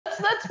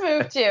let's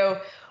move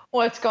to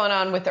what's going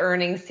on with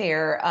earnings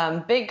here.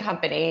 Big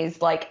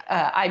companies like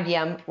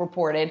IBM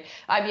reported.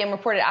 IBM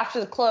reported after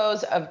the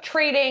close of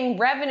trading,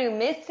 revenue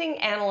missing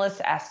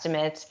analyst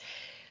estimates.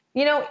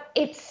 You know,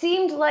 it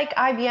seemed like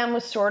IBM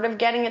was sort of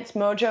getting its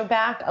mojo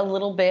back a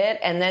little bit.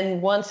 And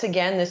then once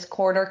again, this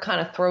quarter kind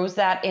of throws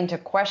that into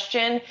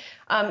question.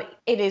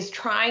 It is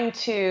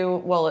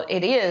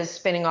it is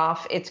spinning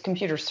off its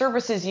computer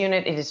services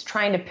unit. It is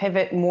trying to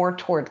pivot more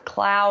toward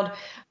cloud.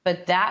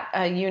 But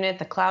that unit,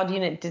 the cloud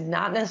unit, did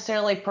not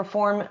necessarily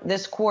perform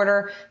this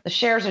quarter. The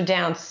shares are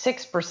down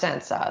 6%,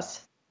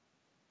 Saz.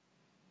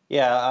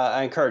 Yeah,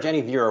 I encourage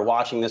any viewer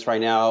watching this right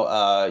now,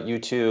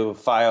 YouTube,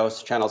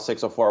 Fios, Channel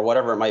 604,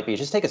 whatever it might be,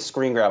 just take a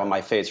screen grab of my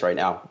face right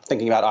now,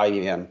 thinking about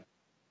IBM.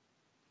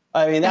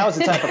 I mean, that was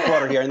the type of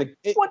quarter here.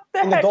 What the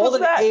heck was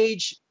golden that?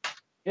 age,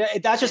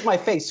 that's just my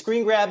face.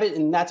 Screen grab it,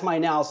 and that's my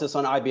analysis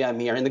on IBM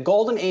here. In the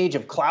golden age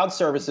of cloud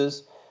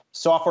services,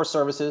 software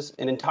services,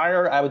 an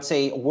entire, I would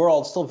say,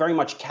 world still very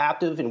much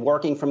captive and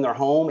working from their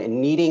home and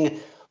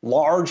needing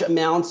large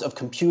amounts of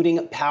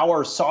computing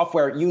power,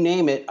 software, you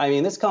name it. I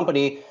mean, this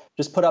company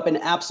just put up an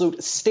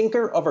absolute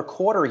stinker of a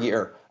quarter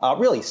here,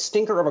 really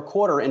stinker of a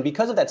quarter. And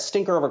because of that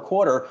stinker of a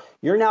quarter,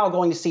 you're now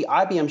going to see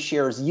IBM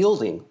shares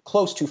yielding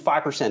close to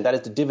 5%. That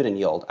is the dividend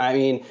yield. I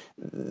mean,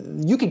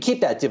 you could keep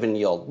that dividend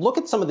yield. Look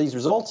at some of these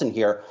results in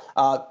here.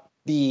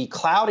 The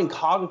cloud and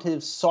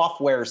cognitive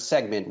software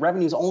segment,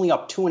 revenue's only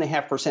up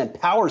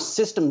 2.5%. Power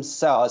systems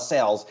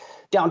sales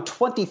down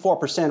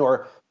 24%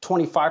 or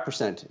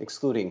 25%,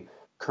 excluding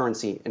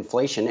currency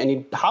inflation. And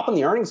you hop on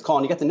the earnings call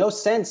and you get the no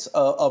sense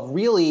of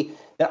really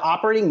that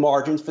operating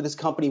margins for this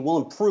company will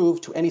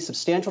improve to any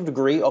substantial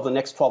degree over the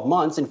next 12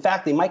 months. In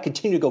fact, they might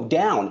continue to go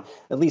down.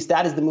 At least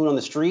that is the mood on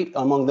the street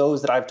among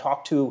those that I've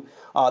talked to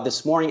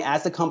this morning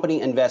as the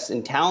company invests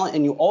in talent.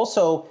 And you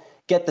also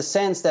get the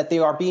sense that they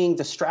are being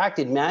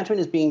distracted. Management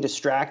is being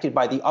distracted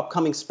by the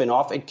upcoming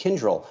spinoff at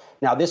Kyndryl.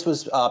 Now, this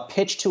was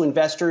pitched to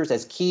investors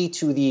as key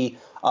to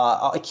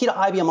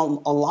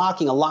IBM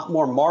unlocking a lot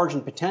more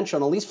margin potential.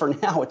 And at least for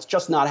now, it's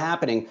just not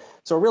happening.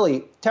 So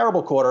really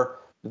terrible quarter.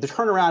 The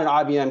turnaround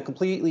at IBM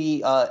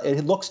completely,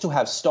 it looks to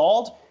have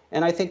stalled.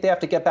 And I think they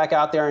have to get back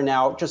out there and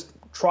now just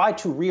try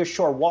to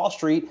reassure Wall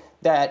Street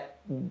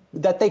that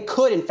they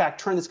could, in fact,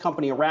 turn this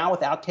company around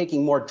without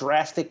taking more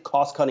drastic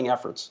cost-cutting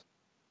efforts.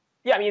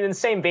 Yeah, I mean, in the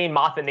same vein,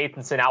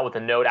 Moffett-Nathanson out with a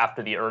note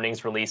after the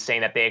earnings release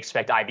saying that they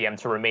expect IBM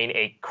to remain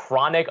a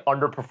chronic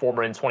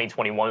underperformer in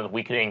 2021 with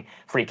weakening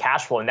free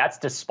cash flow. And that's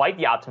despite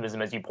the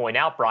optimism, as you point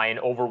out, Brian,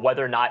 over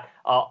whether or not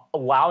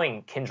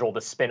allowing Kyndryl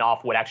to spin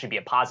off would actually be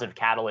a positive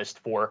catalyst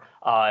for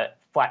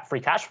flat free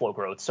cash flow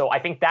growth. So I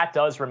think that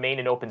does remain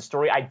an open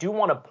story. I do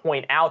want to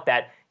point out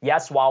that,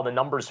 yes, while the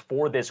numbers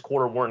for this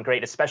quarter weren't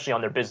great, especially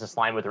on their business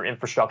line with their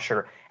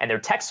infrastructure and their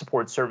tech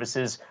support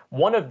services,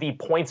 one of the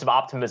points of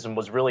optimism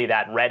was really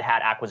that Red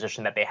Hat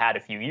acquisition that they had a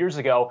few years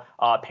ago.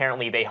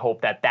 Apparently, they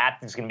hope that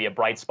is going to be a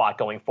bright spot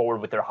going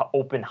forward with their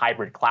open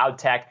hybrid cloud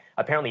tech.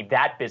 Apparently,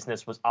 that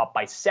business was up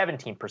by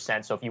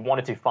 17%. So if you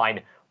wanted to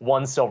find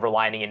one silver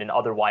lining in an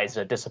otherwise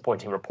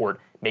disappointing report,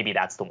 maybe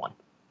that's the one.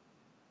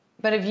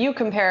 But if you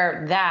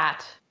compare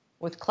that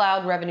with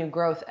cloud revenue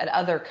growth at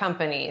other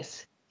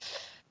companies,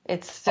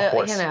 it's still,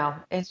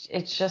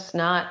 it's just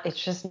not.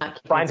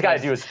 Brian's got to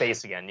do his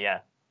face again. Yeah.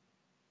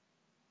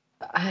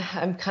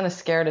 I'm kind of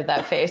scared of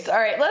that face. All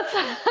right, let's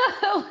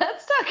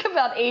talk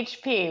about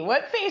HP.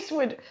 What face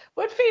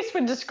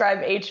would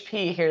describe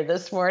HP here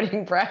this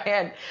morning,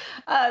 Brian?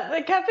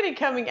 The company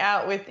coming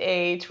out with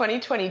a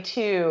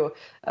 2022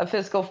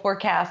 fiscal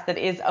forecast that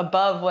is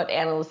above what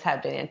analysts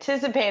have been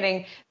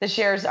anticipating. The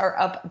shares are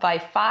up by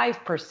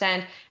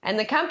 5%, and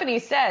the company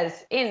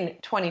says in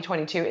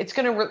 2022 it's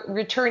going to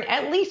return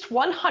at least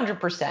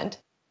 100%.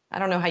 I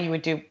don't know how you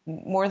would do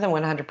more than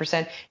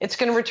 100%. It's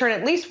going to return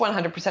at least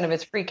 100% of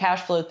its free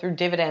cash flow through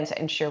dividends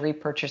and share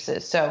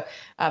repurchases. So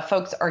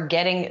folks are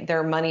getting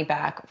their money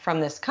back from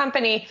this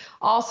company.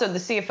 Also, the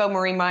CFO,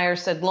 Marie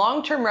Myers, said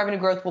long-term revenue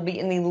growth will be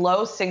in the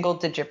low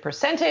single-digit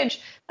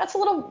percentage. That's a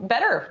little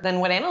better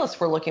than what analysts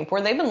were looking for.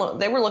 They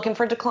were looking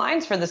for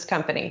declines for this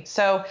company.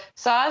 So,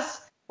 Saz,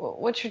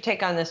 what's your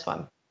take on this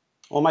one?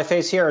 Well, my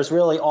face here is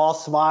really all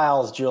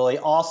smiles, Julie.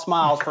 All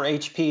smiles for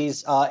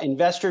HP's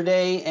Investor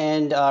Day,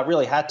 and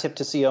really hat tip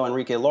to CEO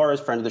Enrique Lores,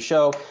 friend of the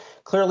show.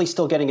 Clearly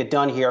still getting it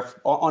done here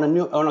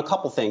on a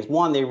couple things.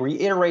 One, they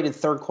reiterated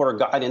third quarter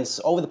guidance.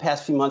 Over the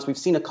past few months, we've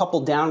seen a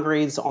couple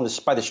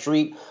downgrades by the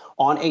street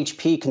on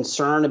HP,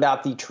 concerned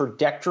about the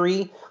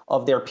trajectory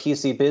of their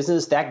PC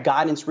business. That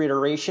guidance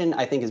reiteration,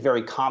 I think, is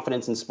very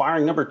confidence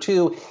inspiring. Number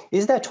two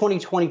is that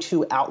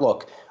 2022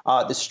 outlook.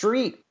 The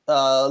street,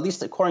 at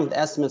least according to the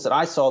estimates that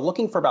I saw,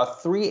 looking for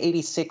about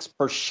 $3.86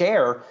 per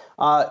share.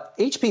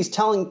 HP is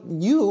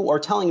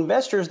telling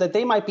investors that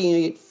they might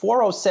be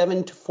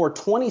 $4.07 to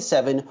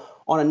 $4.27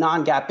 on a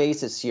non-GAAP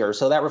basis here.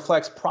 So that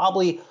reflects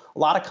probably a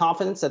lot of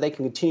confidence that they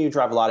can continue to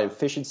drive a lot of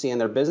efficiency in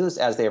their business,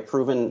 as they have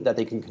proven that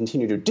they can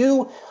continue to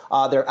do.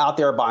 They're out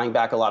there buying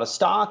back a lot of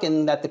stock,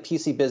 and that the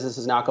PC business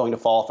is not going to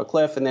fall off a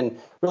cliff. And then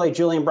really,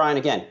 Julie and Brian,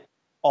 again,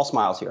 all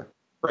smiles here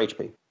for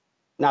HP.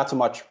 Not so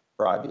much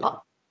for IBM.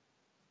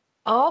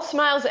 All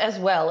smiles as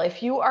well.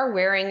 If you are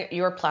wearing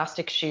your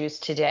plastic shoes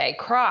today,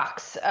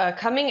 Crocs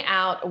coming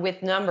out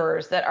with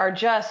numbers that are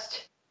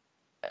just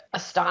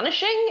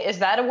astonishing. Is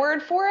that a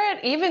word for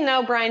it? Even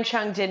though Brian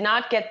Cheung did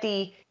not get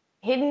the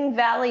Hidden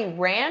Valley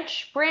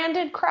Ranch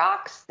branded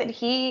Crocs that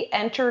he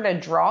entered a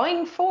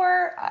drawing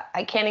for,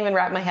 I can't even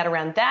wrap my head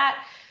around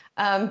that.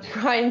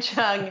 Brian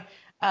Cheung,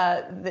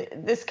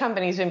 this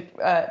company's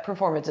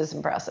performance is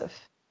impressive.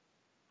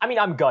 I mean,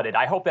 I'm gutted.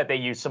 I hope that they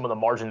use some of the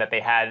margin that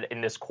they had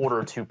in this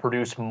quarter to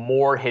produce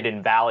more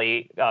Hidden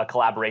Valley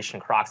collaboration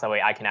Crocs. That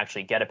way I can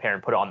actually get a pair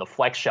and put it on the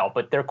flex shelf.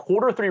 But their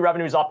quarter 3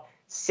 revenue is up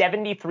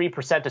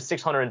 73% to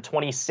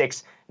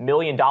 $626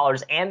 million.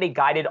 And they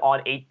guided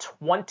on a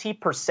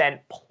 20%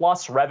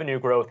 plus revenue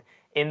growth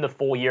in the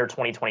full year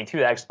 2022.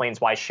 That explains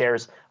why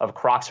shares of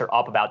Crocs are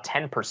up about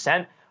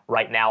 10%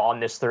 right now on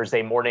this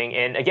Thursday morning.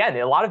 And again,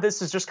 a lot of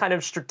this is just kind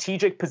of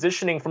strategic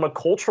positioning from a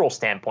cultural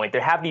standpoint. They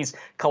have these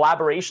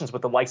collaborations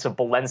with the likes of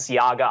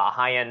Balenciaga, a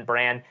high-end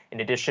brand, in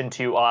addition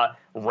to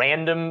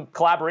random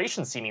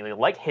collaborations seemingly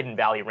like Hidden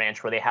Valley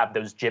Ranch, where they have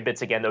those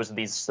gibbets. Again, those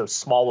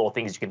small little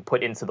things you can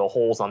put into the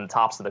holes on the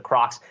tops of the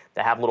Crocs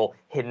that have little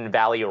Hidden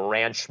Valley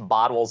Ranch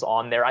bottles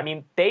on there. I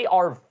mean, they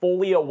are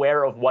fully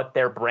aware of what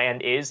their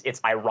brand is.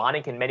 It's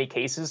ironic in many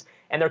cases,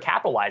 and they're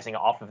capitalizing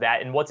off of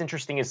that. And what's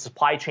interesting is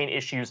supply chain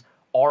issues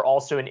are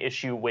also an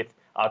issue with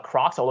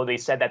Crocs, although they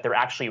said that they're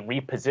actually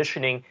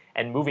repositioning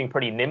and moving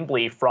pretty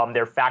nimbly from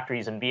their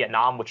factories in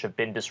Vietnam, which have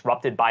been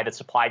disrupted by the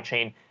supply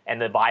chain and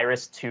the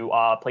virus, to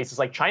places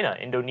like China,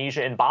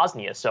 Indonesia, and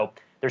Bosnia. So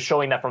they're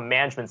showing that from a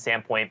management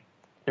standpoint,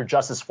 they're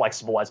just as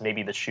flexible as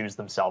maybe the shoes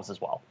themselves as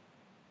well.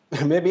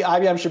 Maybe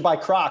IBM should buy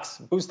Crocs.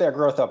 Boost their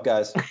growth up,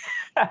 guys.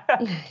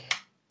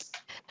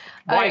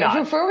 Why not?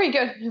 Before we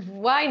go,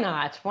 why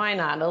not? Why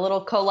not? A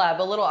little collab,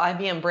 a little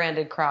IBM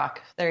branded Croc.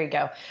 There you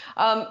go.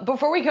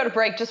 Before we go to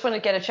break, just want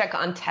to get a check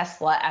on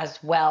Tesla as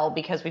well,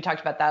 because we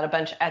talked about that a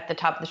bunch at the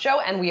top of the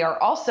show. And we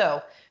are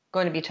also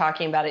going to be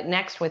talking about it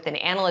next with an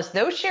analyst.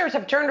 Those shares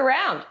have turned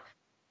around.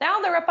 Now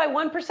they're up by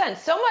 1%.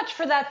 So much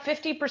for that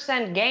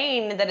 50%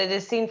 gain that it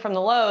is seen from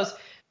the lows,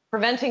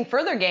 preventing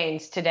further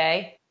gains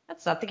today.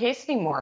 That's not the case anymore.